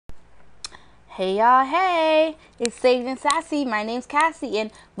Hey y'all, hey, it's Saved and Sassy. My name's Cassie,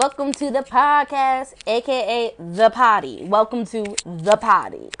 and welcome to the podcast, aka The Potty. Welcome to The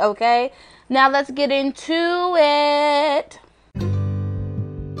Potty, okay? Now let's get into it.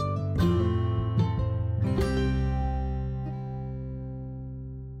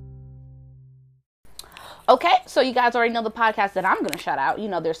 Okay, so you guys already know the podcast that I'm going to shout out. You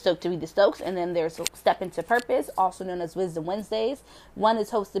know, there's Stoked to be the Stokes, and then there's Step Into Purpose, also known as Wisdom Wednesdays. One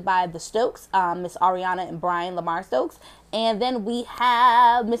is hosted by the Stokes, Miss Ariana and Brian Lamar Stokes. And then we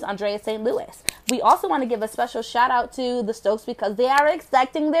have Miss Andrea St. Louis. We also want to give a special shout out to the Stokes because they are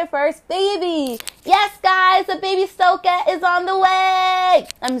expecting their first baby. Yes, guys, the baby Stokette is on the way.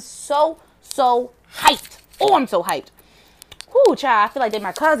 I'm so hyped. Oh, I'm so hyped. Whoo, child, I feel like they're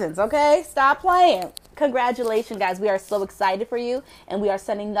my cousins, okay? Stop playing. Congratulations, guys. We are so excited for you, and we are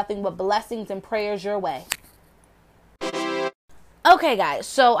sending nothing but blessings and prayers your way. Okay, guys,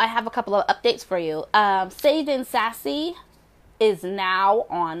 so I have a couple of updates for you. Saved and Sassy is now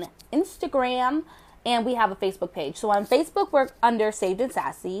on Instagram, and we have a Facebook page. So on Facebook, we're under Saved and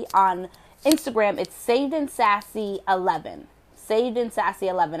Sassy. On Instagram, it's Saved and Sassy 11. Saved and Sassy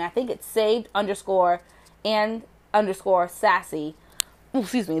 11. I think it's saved _and_sassy.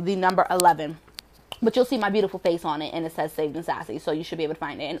 The number 11. But you'll see my beautiful face on it, and it says Saved and Sassy, so you should be able to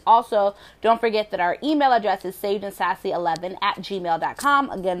find it. And also, don't forget that our email address is savedandsassy11@gmail.com.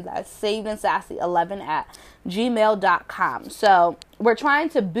 Again, that's savedandsassy11@gmail.com. So we're trying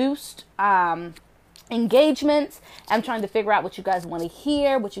to boost engagements. I'm trying to figure out what you guys want to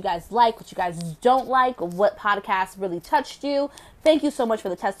hear, what you guys like, what you guys don't like, what podcasts really touched you. Thank you so much for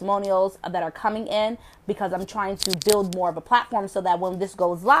the testimonials that are coming in, because I'm trying to build more of a platform so that when this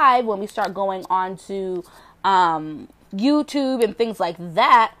goes live, when we start going on to YouTube and things like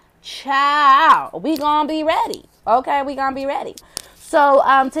that, ciao, we gonna be ready. Okay, we gonna be ready. So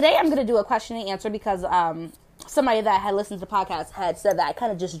today I'm gonna do a question and answer because somebody that had listened to the podcast had said that I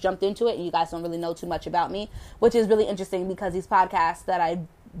kind of just jumped into it and you guys don't really know too much about me, which is really interesting because these podcasts that I've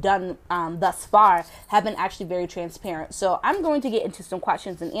done thus far have been actually very transparent. So I'm going to get into some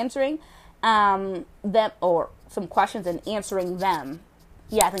questions and answering them, or some questions and answering them.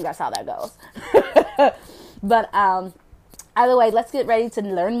 Yeah, I think that's how that goes. But either way, let's get ready to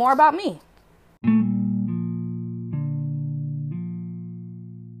learn more about me.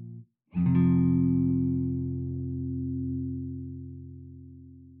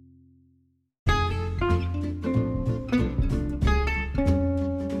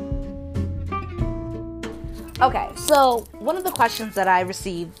 Okay, so one of the questions that I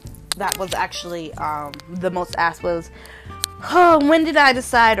received that was actually the most asked was, when did I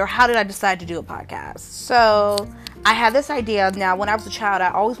decide, or how did I decide to do a podcast? So I had this idea. Now, when I was a child,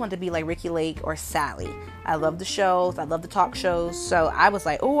 I always wanted to be like Ricky Lake or Sally. I love the shows. I love the talk shows. So I was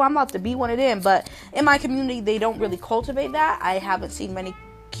like, oh, I'm about to be one of them. But in my community, they don't really cultivate that. I haven't seen many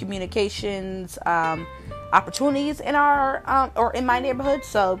communications opportunities in our or in my neighborhood.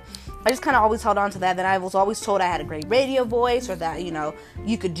 So I just kind of always held on to that. Then I was always told I had a great radio voice, or that, you know,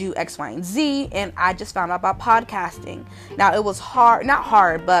 you could do X, Y, and Z. And I just found out about podcasting. Now, it was hard, not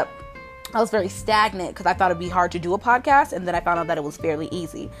hard, but I was very stagnant because I thought it'd be hard to do a podcast. And then I found out that it was fairly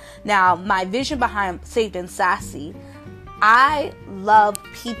easy. Now, my vision behind Saved and Sassy, I love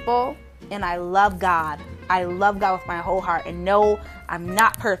people and I love God. I love God with my whole heart, and no, I'm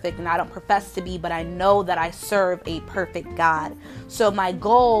not perfect and I don't profess to be, but I know that I serve a perfect God. So my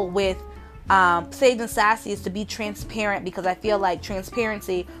goal with Saved and Sassy is to be transparent, because I feel like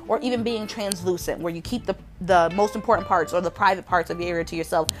transparency, or even being translucent, where you keep the most important parts or the private parts of your area to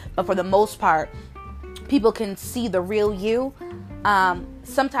yourself, but for the most part, people can see the real you,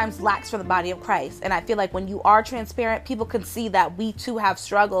 sometimes lacks for the body of Christ. And I feel like when you are transparent, people can see that we too have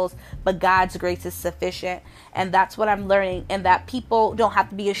struggles, but God's grace is sufficient. And that's what I'm learning, and that people don't have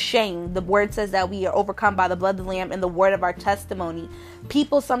to be ashamed. The word says that we are overcome by the blood of the Lamb and the word of our testimony.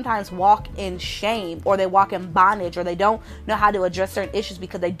 People sometimes walk in shame, or they walk in bondage, or they don't know how to address certain issues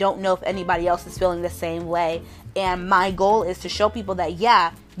because they don't know if anybody else is feeling the same way. And my goal is to show people that,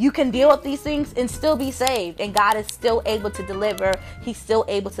 yeah, you can deal with these things and still be saved. And God is still able to deliver. He's still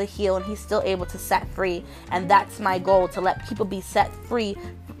able to heal, and He's still able to set free. And that's my goal, to let people be set free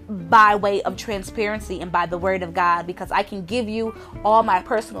by way of transparency and by the word of God, because I can give you all my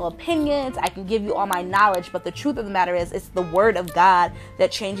personal opinions, I can give you all my knowledge, but the truth of the matter is, it's the word of God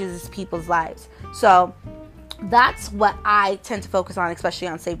that changes people's lives. So that's what I tend to focus on, especially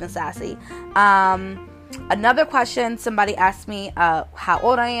on Saved and Sassy. Another question, somebody asked me how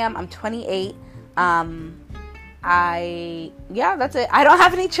old I am. I'm 28. That's it. I don't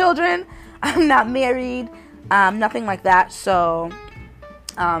have any children. I'm not married. Nothing like that. So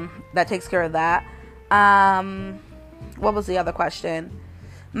That takes care of that. What was the other question?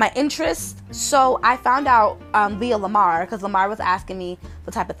 My interest. So I found out via Lamar, because Lamar was asking me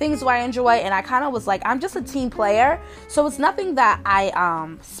what type of things do I enjoy, and I kind of was like, I'm just a team player, so it's nothing that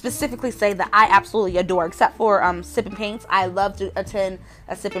I specifically say that I absolutely adore, except for sip and paints. I love to attend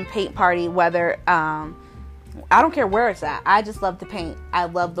a sip and paint party, whether I don't care where it's at. I just love to paint. I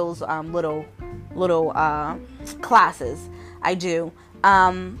love those little classes. I do.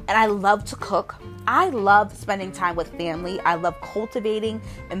 And I love to cook. I love spending time with family. I love cultivating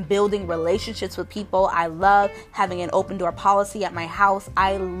and building relationships with people. I love having an open door policy at my house.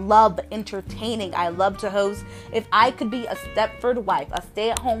 I love entertaining. I love to host. If I could be a Stepford wife, a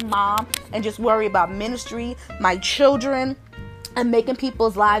stay-at-home mom, and just worry about ministry, my children, and making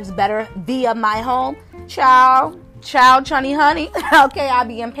people's lives better via my home, child, chunny, honey, okay, I'll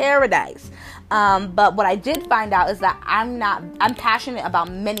be in paradise. But what I did find out is that I'm passionate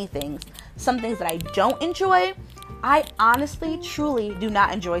about many things. Some things that I don't enjoy. I honestly, truly do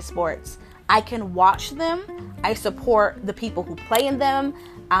not enjoy sports. I can watch them. I support the people who play in them.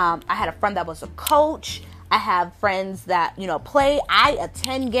 I had a friend that was a coach. I have friends that, play. I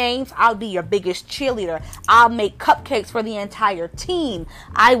attend games. I'll be your biggest cheerleader. I'll make cupcakes for the entire team.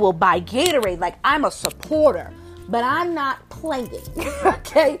 I will buy Gatorade. Like, I'm a supporter. But I'm not playing.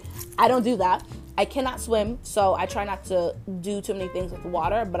 Okay? I don't do that. I cannot swim, so I try not to do too many things with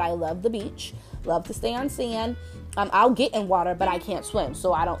water, but I love the beach, love to stay on sand. I'll get in water, but I can't swim,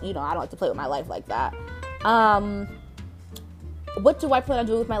 so I don't like to play with my life like that. What do I plan on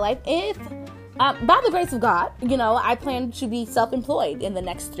doing with my life? If, by the grace of God, I plan to be self-employed in the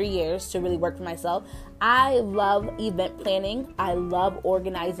next 3 years to really work for myself. I love event planning. I love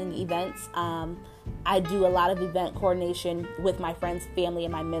organizing events. I do a lot of event coordination with my friends, family,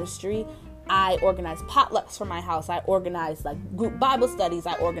 and my ministry. I organize potlucks for my house. I organize group Bible studies.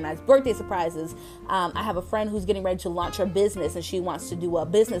 I organize birthday surprises. I have a friend who's getting ready to launch her business, and she wants to do a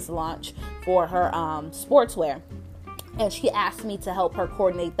business launch for her sportswear. And she asked me to help her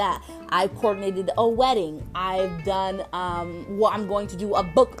coordinate that. I coordinated a wedding. I've done, I'm going to do a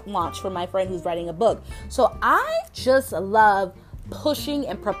book launch for my friend who's writing a book. So I just love pushing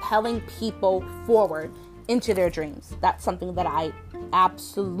and propelling people forward into their dreams. That's something that I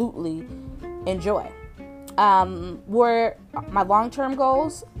absolutely enjoy. Where my long-term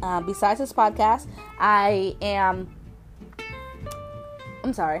goals, besides this podcast, I'm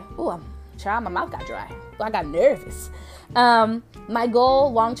sorry. Child, my mouth got dry. I got nervous. My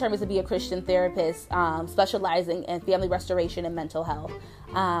goal long-term is to be a Christian therapist, specializing in family restoration and mental health.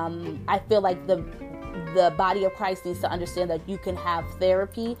 I feel like the body of Christ needs to understand that you can have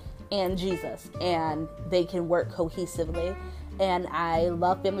therapy and Jesus, and they can work cohesively. And I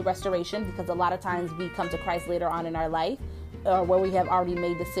love family restoration because a lot of times we come to Christ later on in our life, where we have already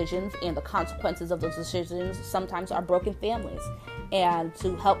made decisions, and the consequences of those decisions sometimes are broken families. And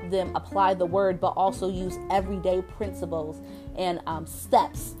to help them apply the word, but also use everyday principles and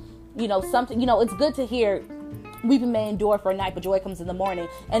steps. It's good to hear weeping may endure for a night, but joy comes in the morning.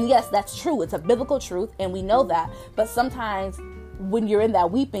 And yes, that's true. It's a biblical truth, and we know that. But sometimes when you're in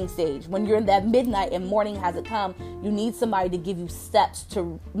that weeping stage, when you're in that midnight and morning hasn't come, you need somebody to give you steps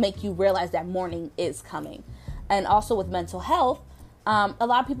to make you realize that morning is coming. And also with mental health, a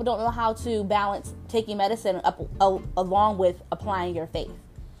lot of people don't know how to balance taking medicine along with applying your faith.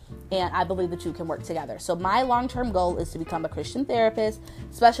 And I believe the two can work together. So my long-term goal is to become a Christian therapist,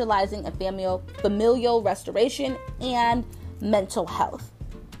 specializing in familial restoration and mental health.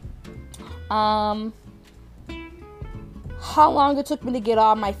 How long it took me to get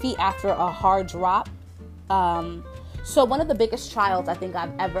on my feet after a hard drop. So one of the biggest trials I think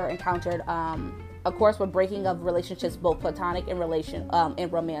I've ever encountered, of course, we're breaking of relationships, both platonic and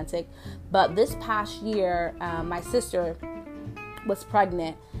and romantic. But this past year, my sister was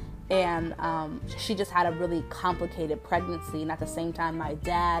pregnant, and she just had a really complicated pregnancy. And at the same time, my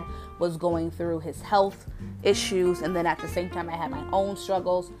dad was going through his health issues, and then at the same time, I had my own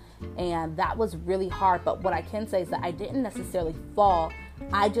struggles, and that was really hard. But what I can say is that I didn't necessarily fall.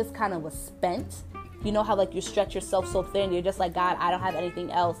 I just kind of was spent. You know how you stretch yourself so thin, you're just like, God, I don't have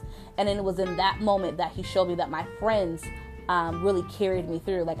anything else. And then it was in that moment that he showed me that my friends really carried me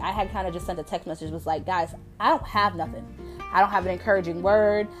through. I had kind of just sent a text message, was like, guys, I don't have nothing. I don't have an encouraging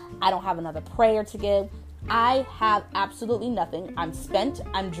word. I don't have another prayer to give. I have absolutely nothing. I'm spent.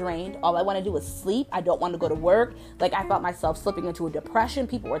 I'm drained. All I want to do is sleep. I don't want to go to work. I felt myself slipping into a depression.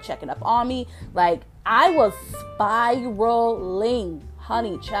 People were checking up on me. I was spiraling,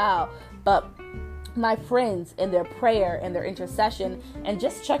 honey child. But my friends and their prayer and their intercession and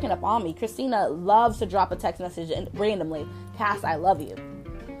just checking up on me. Christina loves to drop a text message and randomly, Cass, I love you.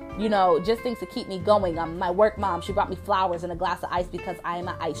 just things to keep me going. My work mom, she brought me flowers and a glass of ice because I am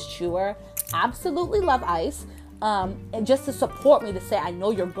an ice chewer. Absolutely love ice. And just to support me, to say, I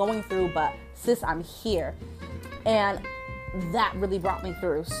know you're going through, but sis, I'm here. And that really brought me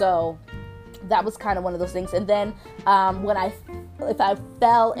through. So that was kind of one of those things. And then when I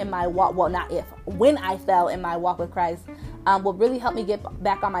fell in my walk with Christ, what really helped me get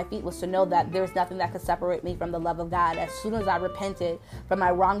back on my feet was to know that there's nothing that could separate me from the love of God. As soon as I repented from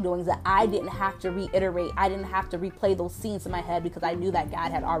my wrongdoings, that I didn't have to reiterate, I didn't have to replay those scenes in my head, because I knew that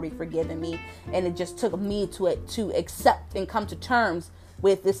God had already forgiven me. And it just took me to accept and come to terms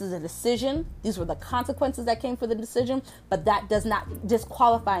with, this is a decision. These were the consequences that came for the decision, but that does not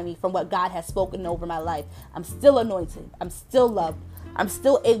disqualify me from what God has spoken over my life. I'm still anointed. I'm still loved. I'm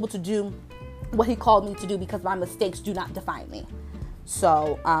still able to do what he called me to do, because my mistakes do not define me.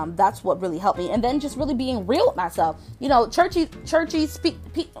 So that's what really helped me. And then just really being real with myself. Churchy,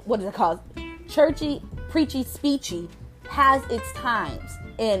 what is it called? Churchy, preachy, speechy has its times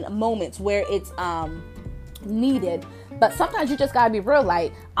and moments where it's needed. But sometimes you just gotta be real.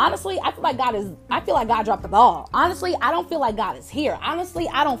 Like, honestly, I feel like God dropped the ball. Honestly, I don't feel like God is here. Honestly,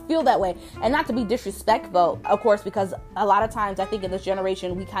 I don't feel that way. And not to be disrespectful, of course, because a lot of times I think in this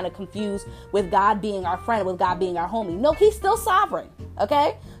generation we kind of confuse with God being our friend, with God being our homie. No, he's still sovereign.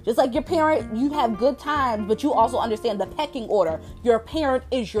 Okay? Just like your parent, you have good times, but you also understand the pecking order. Your parent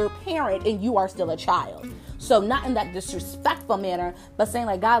is your parent, and you are still a child. So not in that disrespectful manner, but saying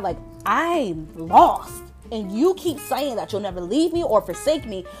like, God, like, I'm lost. And you keep saying that you'll never leave me or forsake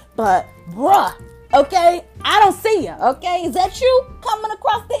me, but bruh, okay, I don't see you, okay? Is that you coming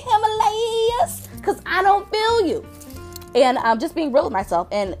across the Himalayas? Because I don't feel you. And just being real with myself.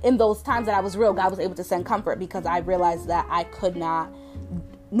 And in those times that I was real, God was able to send comfort, because I realized that I could not,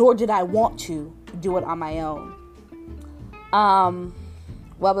 nor did I want to, do it on my own.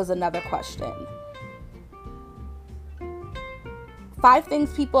 What was another question? 5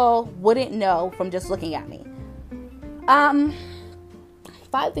 things people wouldn't know from just looking at me. 5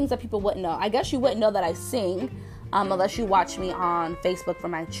 things that people wouldn't know. I guess you wouldn't know that I sing, unless you watch me on Facebook for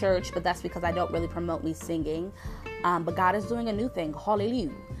my church, but that's because I don't really promote me singing. But God is doing a new thing.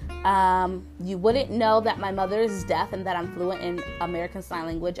 Hallelujah. You wouldn't know that my mother is deaf and that I'm fluent in American Sign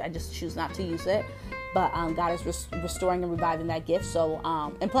Language. I just choose not to use it. But God is restoring and reviving that gift. So,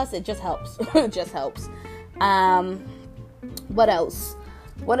 and plus it just helps. It just helps. What else?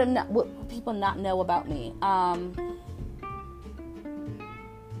 What people not know about me?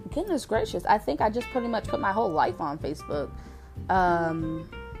 Goodness gracious. I think I just pretty much put my whole life on Facebook.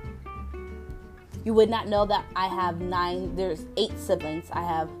 You would not know that I have there's 8 siblings. I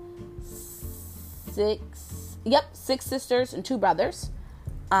have 6 sisters and 2 brothers.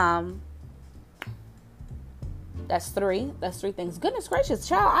 That's 3 things. Goodness gracious,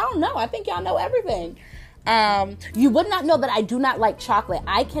 child. I don't know. I think y'all know everything. You would not know that I do not like chocolate.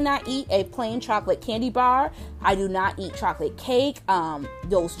 I cannot eat a plain chocolate candy bar. I do not eat chocolate cake.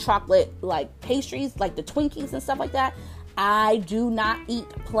 Those chocolate like pastries, like the Twinkies and stuff like that. I do not eat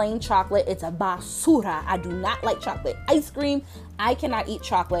plain chocolate. It's a basura. I do not like chocolate ice cream. I cannot eat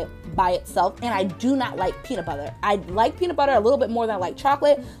chocolate by itself. And I do not like peanut butter. I like peanut butter a little bit more than I like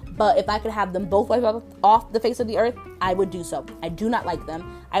chocolate. But if I could have them both wiped off the face of the earth, I would do so. I do not like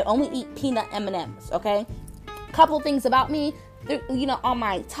them. I only eat peanut M&Ms, okay? Couple things about me. On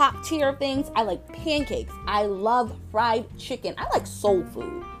my top tier of things, I like pancakes. I love fried chicken. I like soul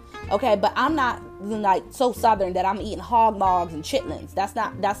food. Okay, but I'm not like so southern that I'm eating hog maws and chitlins.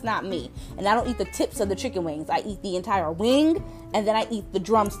 That's not me. And I don't eat the tips of the chicken wings. I eat the entire wing, and then I eat the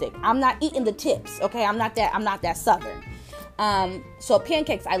drumstick. I'm not eating the tips. Okay, I'm not that southern. So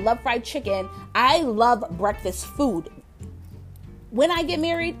pancakes. I love fried chicken. I love breakfast food. When I get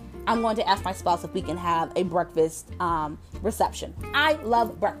married, I'm going to ask my spouse if we can have a breakfast reception. I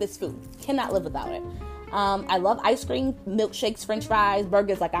love breakfast food. Cannot live without it. I love ice cream, milkshakes, french fries,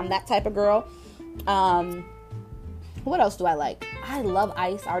 burgers. Like, I'm that type of girl. What else do I like? I love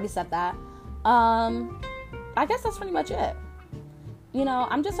ice. I already said that. I guess that's pretty much it.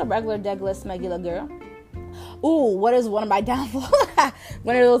 I'm just a regular, smegular girl. Ooh, what is one of my downfalls?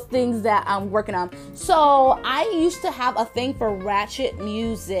 One of those things that I'm working on. So I used to have a thing for ratchet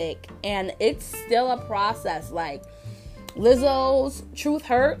music, and it's still a process. Like Lizzo's Truth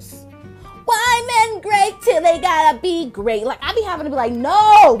Hurts. Why men great till they gotta be great? Like, I be having to be like,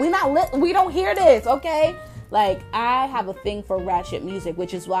 no, we don't hear this, okay? Like, I have a thing for ratchet music,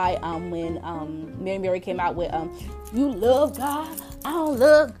 which is why when Mary came out with you love God,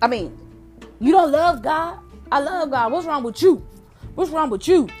 you don't love God, I love God. What's wrong with you? What's wrong with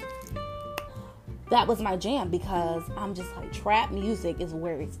you? that was my jam, because I'm just like, trap music is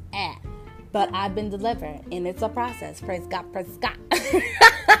where it's at. But I've been delivered, and it's a process. Praise God, praise God.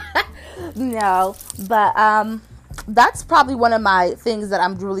 No, but that's probably one of my things that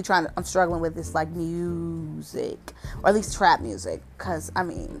I'm struggling with, is like music, or at least trap music, because I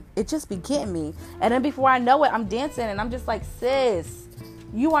mean, it just be getting me. And then before I know it, I'm dancing, and I'm just like, sis,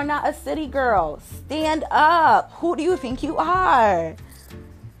 you are not a city girl. Stand up. Who do you think you are?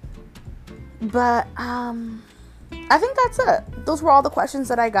 But I think that's it. Those were all the questions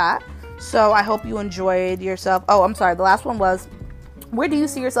that I got. So I hope you enjoyed yourself. Oh, I'm sorry. The last one was, where do you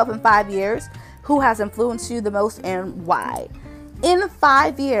see yourself in 5 years? Who has influenced you the most and why? In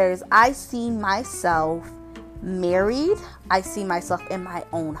 5 years, I see myself married. I see myself in my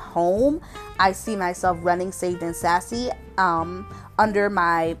own home. I see myself running Saved and Sassy under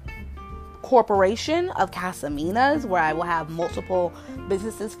my corporation of Casaminas, where I will have multiple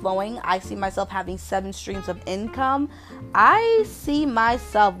businesses flowing. I see myself having 7 streams of income. I see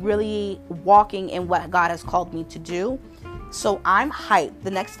myself really walking in what God has called me to do. So I'm hyped.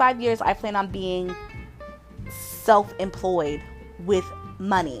 The next 5 years, I plan on being self-employed with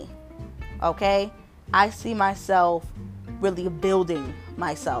money. Okay? I see myself really building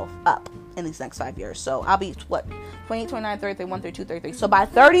myself up in these next 5 years. So I'll be, 28, 29, 30, 31, 32, 33. So by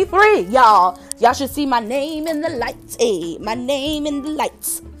 33, y'all should see my name in the lights. Hey, my name in the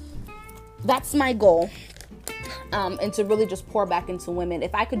lights. That's my goal. And to really just pour back into women.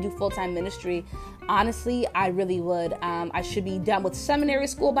 If I could do full-time ministry, honestly, I really would. I should be done with seminary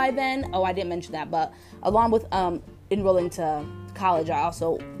school by then. Oh, I didn't mention that. But along with enrolling to college, I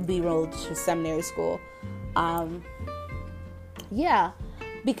also be enrolled to seminary school. Yeah.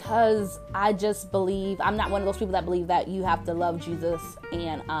 Because I just believe, I'm not one of those people that believe that you have to love Jesus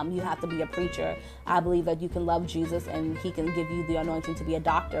and you have to be a preacher. I believe that you can love Jesus and he can give you the anointing to be a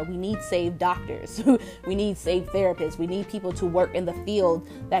doctor. We need saved doctors. We need saved therapists. We need people to work in the field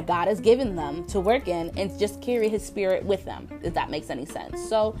that God has given them to work in, and just carry his spirit with them, if that makes any sense.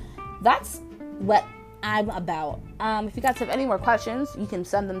 So that's what I'm about. If you guys have any more questions, you can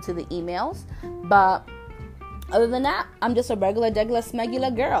send them to the emails. But other than that, I'm just a regular,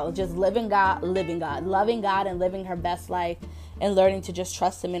 smegular girl, just loving God, and living her best life, and learning to just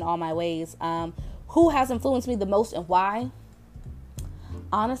trust him in all my ways. Who has influenced me the most and why?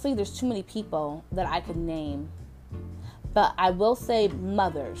 Honestly, there's too many people that I could name, but I will say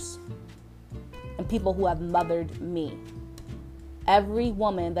mothers and people who have mothered me. Every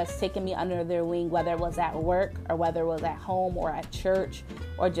woman that's taken me under their wing, whether it was at work or whether it was at home or at church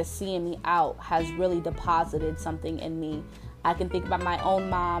or just seeing me out, has really deposited something in me. I can think about my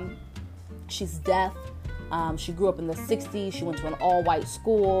own mom. She's deaf. She grew up in the 60s. She went to an all-white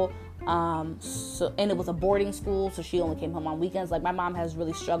school. And it was a boarding school, so she only came home on weekends. Like, my mom has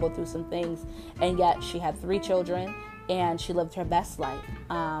really struggled through some things, and yet she had 3 children, and she lived her best life.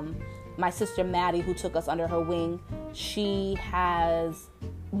 My sister Maddie, who took us under her wing, she has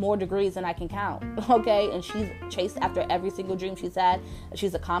more degrees than I can count, okay? And she's chased after every single dream she's had, and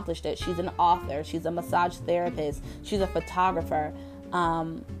she's accomplished it. She's an author. She's a massage therapist. She's a photographer.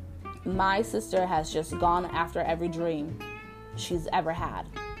 My sister has just gone after every dream she's ever had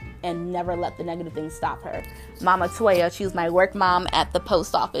and never let the negative things stop her. Mama Toya, she's my work mom at the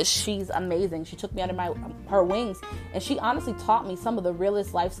post office. She's amazing. She took me under her wings, and she honestly taught me some of the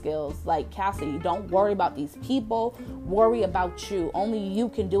realest life skills. Like, Cassidy, don't worry about these people. Worry about you. Only you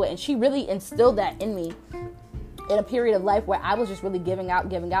can do it. And she really instilled that in me in a period of life where I was just really giving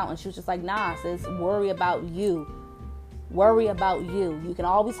out. And she was just like, nah, sis, worry about you. Worry about you. You can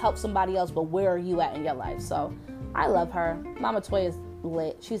always help somebody else, but where are you at in your life? So I love her. Mama Toya is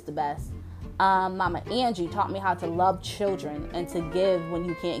lit. She's the best. Mama Angie taught me how to love children and to give when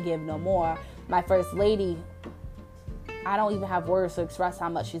you can't give no more. My first lady, I don't even have words to express how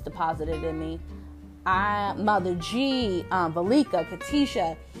much she's deposited in me. Mother G, Valika,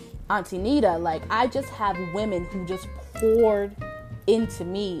 Katisha, Auntie Nita, like, I just have women who just poured into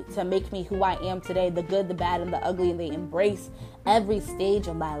me to make me who I am today, the good, the bad, and the ugly, and they embrace every stage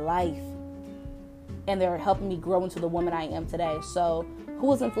of my life. And they're helping me grow into the woman I am today. So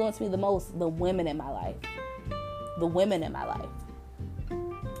who has influenced me the most? The women in my life. The women in my life.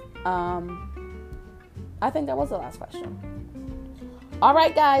 I think that was the last question. All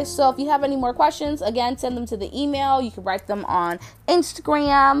right, guys. So if you have any more questions, again, send them to the email. You can write them on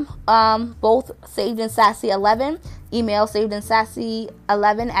Instagram, both Saved and Sassy 11. Email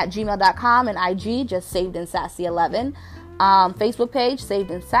savedandsassy11@gmail.com, and IG, just Saved and Sassy 11. Facebook page, Saved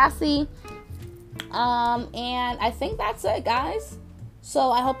and Sassy. And I think that's it, guys.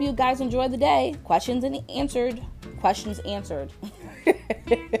 So I hope you guys enjoy the day. Questions answered.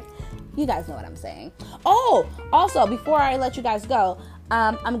 You guys know what I'm saying. Oh, also, before I let you guys go,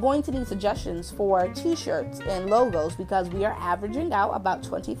 I'm going to need suggestions for t-shirts and logos because we are averaging out about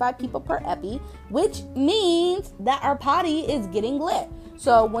 25 people per epi, which means that our potty is getting lit.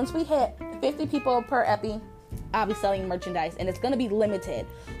 So once we hit 50 people per epi, I'll be selling merchandise, and it's going to be limited.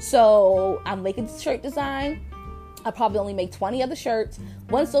 So I'm making the shirt design. I'll probably only make 20 of the shirts.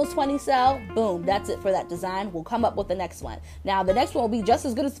 Once those 20 sell, boom, that's it for that design. We'll come up with the next one. Now, the next one will be just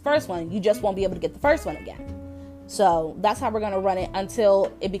as good as the first one. You just won't be able to get the first one again. So that's how we're going to run it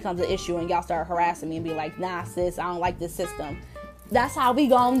until it becomes an issue and y'all start harassing me and be like, nah, sis, I don't like this system. That's how we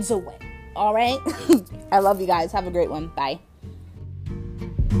going to do it. All right? I love you guys. Have a great one. Bye.